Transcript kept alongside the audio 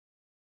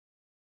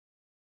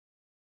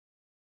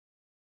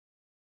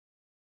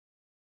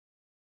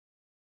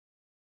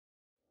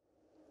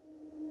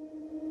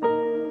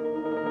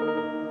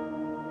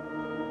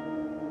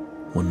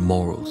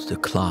morals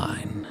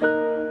decline,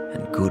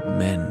 and good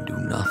men do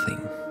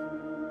nothing,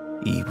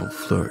 evil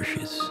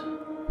flourishes.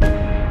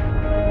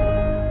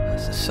 A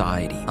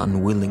society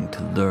unwilling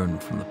to learn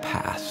from the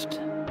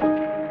past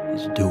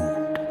is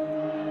doomed.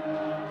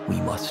 We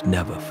must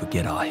never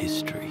forget our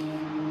history.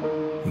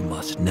 We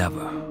must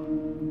never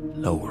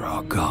lower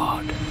our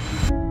guard.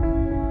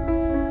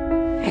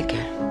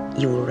 Edgar,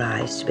 you will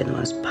rise to be the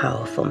most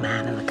powerful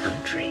man in the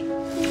country.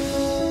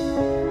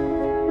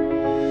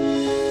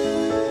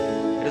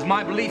 It is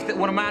my belief that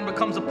when a man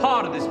becomes a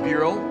part of this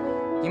bureau,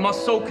 he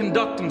must so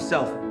conduct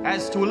himself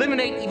as to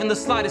eliminate even the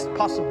slightest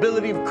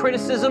possibility of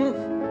criticism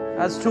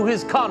as to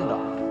his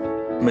conduct.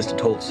 Mr.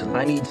 Tolson,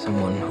 I need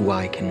someone who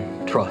I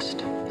can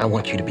trust. I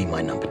want you to be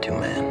my number 2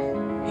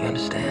 man. You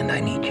understand? I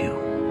need you.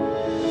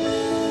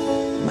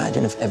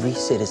 Imagine if every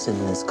citizen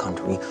in this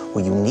country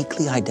were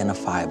uniquely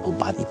identifiable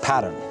by the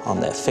pattern on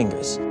their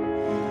fingers.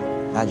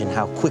 Imagine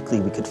how quickly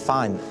we could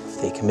find them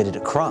if they committed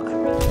a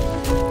crime.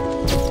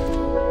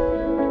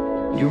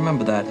 You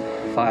remember that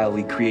file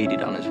we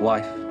created on his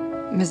wife?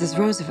 Mrs.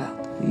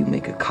 Roosevelt. Will you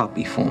make a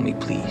copy for me,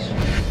 please?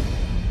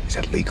 Is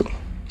that legal?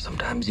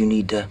 Sometimes you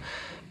need to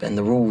bend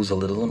the rules a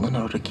little in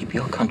order to keep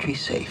your country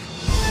safe.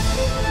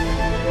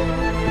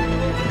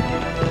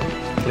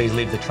 Please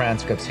leave the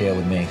transcripts here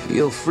with me.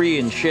 Feel free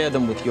and share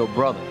them with your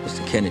brother,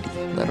 Mr. Kennedy.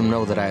 Let him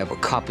know that I have a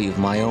copy of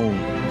my own.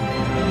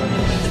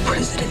 The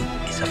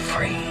president is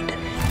afraid.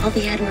 All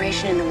the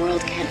admiration in the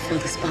world can't fill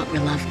the spot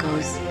where love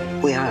goes.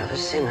 We are the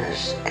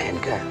sinners,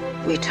 Edgar.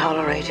 We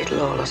tolerated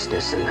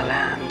lawlessness in the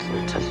land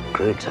until it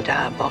grew to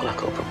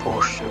diabolical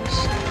proportions.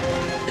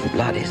 The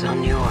blood is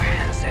on your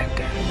hands,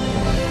 Edgar.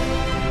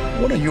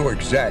 What are your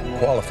exact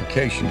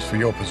qualifications for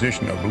your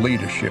position of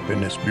leadership in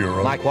this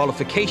bureau? My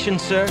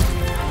qualifications, sir?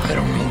 I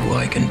don't know who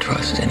I can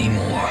trust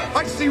anymore.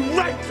 I see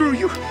right through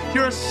you.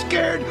 You're a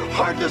scared,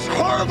 heartless,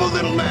 horrible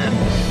little man.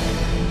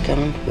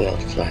 Don't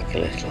wilt like a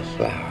little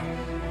flower.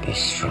 Be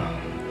strong.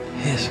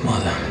 Yes,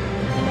 Mother.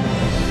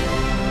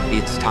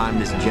 It's time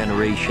this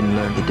generation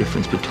learned the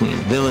difference between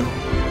villain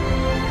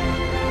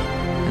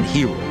and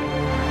hero.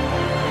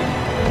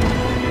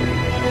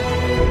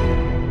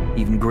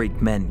 Even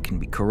great men can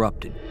be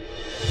corrupted.